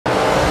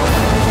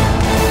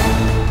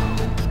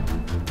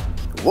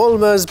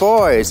Wolmer's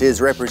Boys is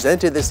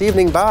represented this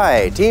evening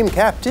by Team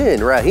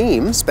Captain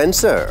Raheem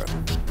Spencer,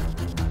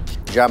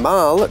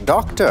 Jamal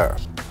Doctor,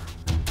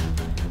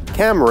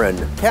 Cameron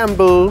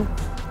Campbell,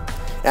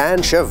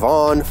 and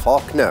Siobhan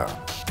Faulkner.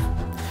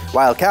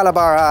 While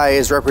Calabar High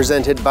is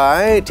represented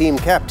by Team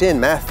Captain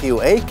Matthew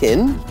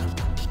Aiken,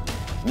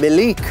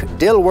 Malik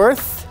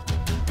Dilworth,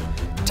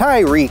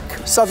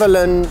 Tyreek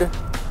Sutherland,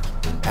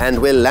 and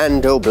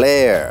Willando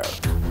Blair.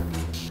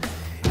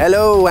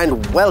 Hello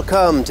and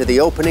welcome to the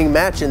opening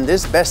match in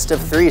this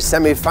best-of-3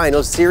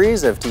 semi-final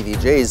series of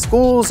TVJ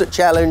Schools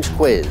Challenge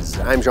Quiz.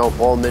 I'm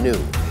Jean-Paul Menu.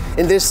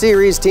 In this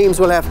series, teams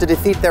will have to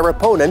defeat their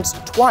opponents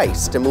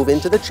twice to move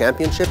into the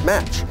championship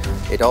match.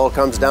 It all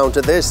comes down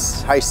to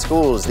this.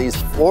 These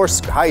 4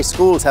 high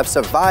schools have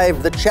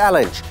survived the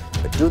challenge,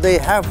 but do they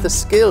have the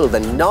skill,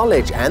 the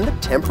knowledge, and the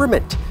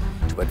temperament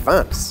to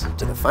advance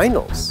to the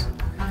finals?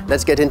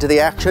 Let's get into the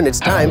action. It's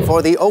time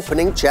for the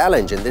opening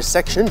challenge. In this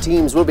section,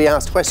 teams will be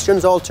asked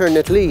questions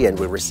alternately and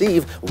will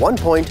receive 1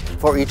 point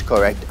for each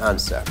correct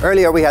answer.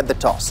 Earlier, we had the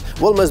toss.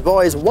 Wolmer's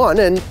Boys won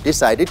and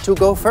decided to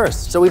go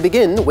first. So we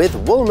begin with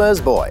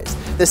Wolmer's Boys.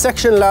 The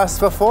section lasts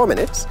for 4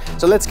 minutes,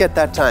 so let's get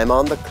that time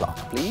on the clock,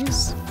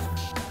 please.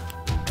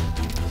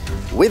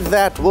 With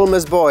that,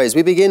 Wolmer's Boys,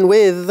 we begin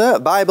with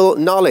Bible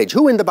knowledge.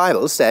 Who in the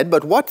Bible said,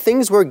 "But what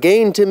things were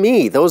gained to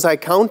me, those I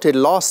counted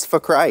lost for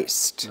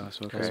Christ"? Lost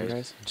for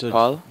Christ.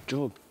 Paul?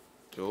 Job.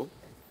 No,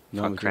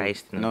 for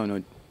Christ.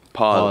 No.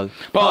 Paul.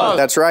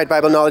 That's right,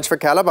 Bible knowledge for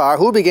Calabar.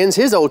 Who begins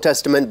his Old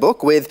Testament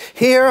book with,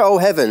 "Hear, O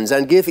heavens,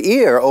 and give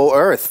ear, O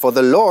earth, for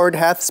the Lord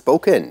hath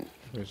spoken"?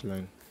 First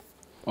line.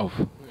 Of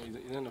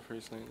Isn't the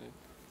first line?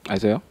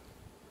 Isaiah.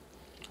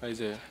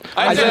 Isaiah.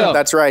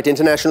 That's right.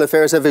 International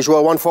Affairs of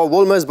Visual 1 for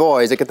Wolmer's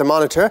Boys. Look at the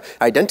monitor.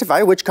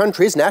 Identify which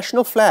country's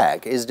national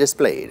flag is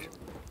displayed.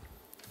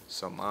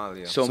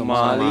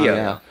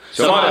 Somalia.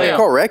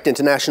 Correct.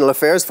 International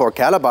Affairs for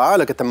Calabar.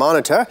 Look at the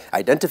monitor.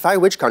 Identify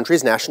which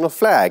country's national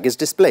flag is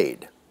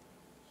displayed.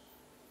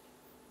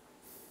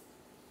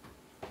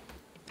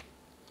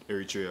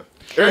 Eritrea.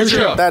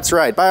 That's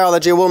right.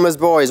 Biology, Wolmer's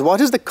Boys.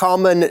 What is the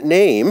common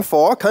name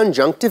for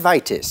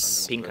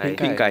conjunctivitis? Pink eye.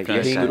 Pink eye.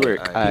 Yes, good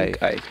work.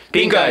 Eye.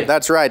 Pink eye.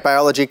 That's right.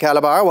 Biology,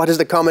 Calabar. What is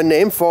the common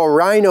name for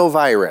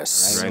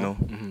rhinovirus? Rhino.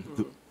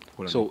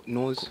 So,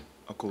 nose.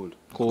 A cold.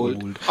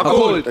 Cold.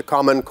 The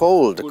common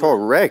cold.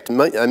 Correct.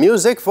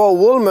 Music for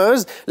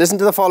Wolmer's. Listen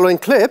to the following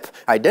clip.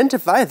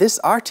 Identify this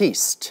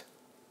artiste.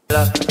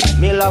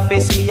 Me love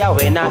to see her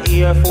when I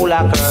ear full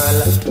of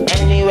curl.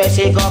 Anywhere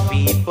she go,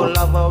 people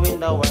love her in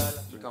the world.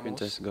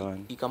 Princess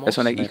gone. That's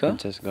one like Ika?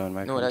 Princess gone.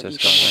 My No, that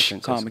princess Ika. gone. My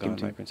princess Calm, gone. give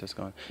me My princess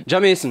gone.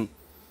 Jamaican.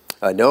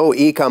 No,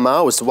 Ika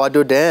Mouse. What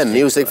do them?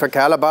 Music for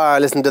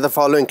Calabar. Listen to the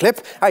following clip.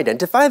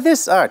 Identify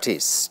this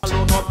artiste.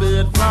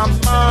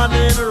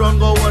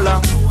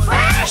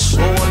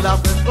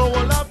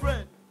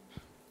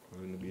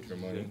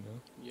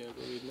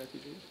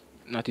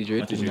 Natty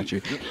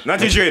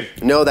Dread.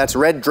 No, that's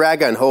Red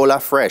Dragon. Hola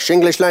Fresh.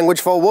 English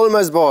language for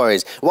Wolmer's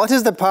Boys. What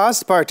is the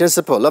past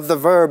participle of the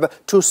verb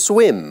to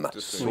swim?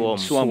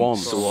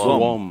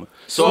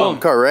 Swim.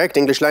 Correct.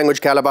 English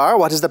language Calabar.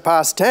 What is the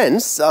past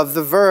tense of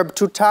the verb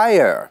to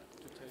tire?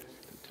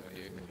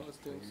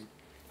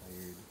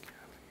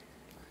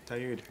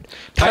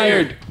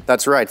 Tired.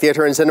 That's right.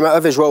 Theatre and cinema,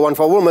 a visual 1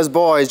 for Wolmer's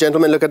Boys.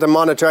 Gentlemen, look at the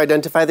monitor.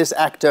 Identify this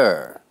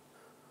actor.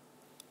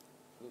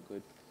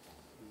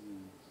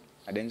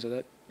 I didn't say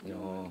that.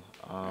 No.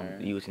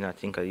 You did not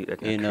think of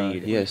that.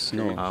 Yes,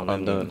 no.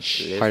 On the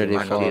Leslie Harder They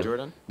Fall.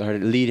 Jordan. The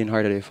lead in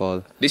Harder They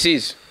Fall. This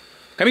is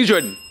Camille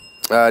Jordan.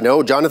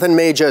 No, Jonathan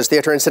Majors.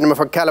 Theatre and cinema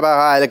for Calabar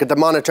High. Look at the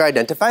monitor.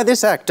 Identify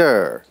this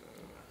actor.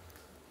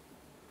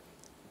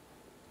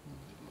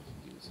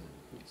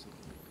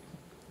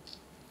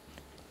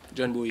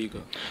 John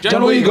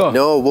Boyega.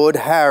 No, Wood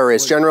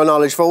Harris. General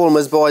knowledge for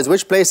Wolmer's Boys.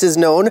 Which place is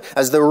known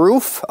as the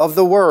roof of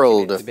the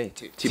world?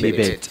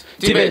 Tibet.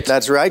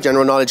 That's right.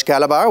 General knowledge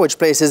Calabar. Which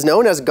place is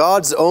known as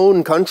God's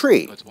own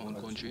country?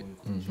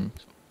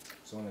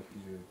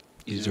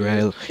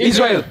 Israel.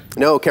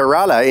 No,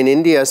 Kerala in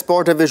India.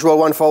 Sport of visual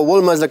 1 for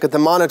Wolmer's. Look at the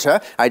monitor.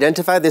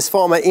 Identify this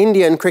former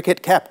Indian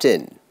cricket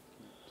captain.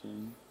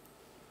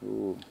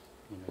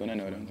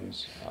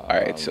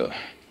 Alright, so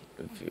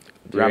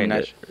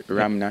Ramnash.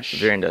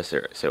 Virendra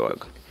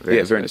Sehwag.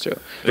 Virendra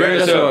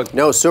Sehwag.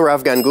 No,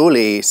 Sourav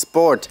Ganguly.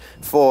 Sport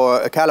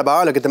for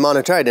Calabar. Look at the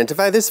monitor.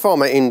 Identify this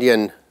former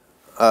Indian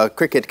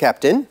cricket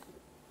captain.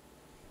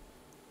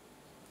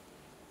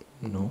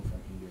 No.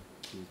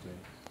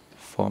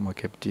 Former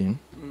captain.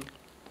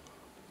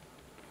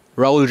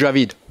 Rahul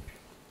Dravid.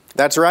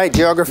 That's right.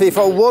 Geography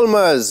for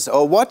Wolmer's.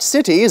 What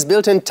city is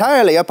built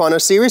entirely upon a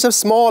series of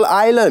small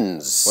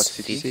islands? What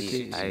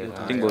city?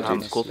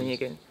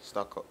 Copenhagen.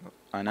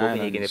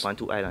 Copenhagen upon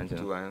 2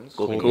 islands.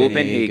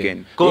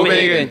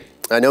 Copenhagen.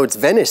 I know it's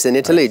Venice in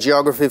Italy.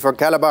 Geography for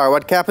Calabar.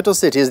 What capital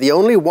city is the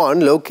only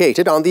one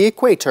located on the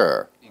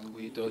equator?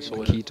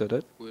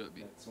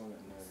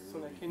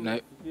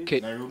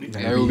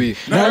 Nairobi.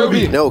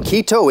 No,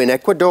 Quito in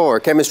Ecuador.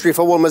 Chemistry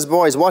for Wolmer's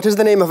boys. What is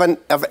the name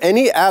of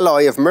any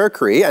alloy of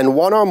mercury and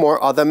one or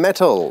more other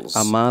metals?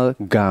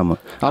 Amalgam.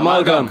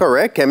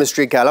 Correct.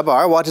 Chemistry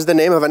Calabar. What is the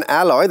name of an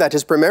alloy that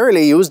is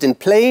primarily used in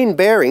plain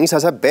bearings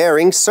as a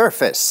bearing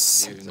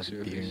surface?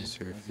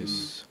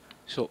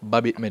 So,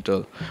 Babbitt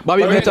metal.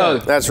 Babbitt metal.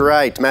 That's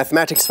right.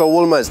 Mathematics for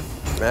Wolmer's.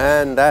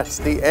 And that's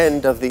the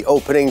end of the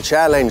opening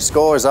challenge.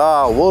 Scores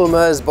are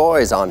Wolmer's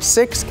boys on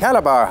 6,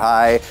 Calabar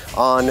High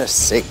on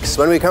 6.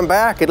 When we come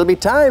back, it'll be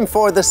time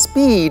for the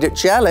speed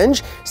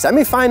challenge.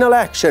 Semi-final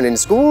action in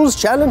School's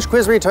Challenge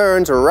Quiz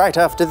returns right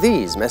after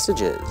these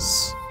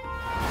messages.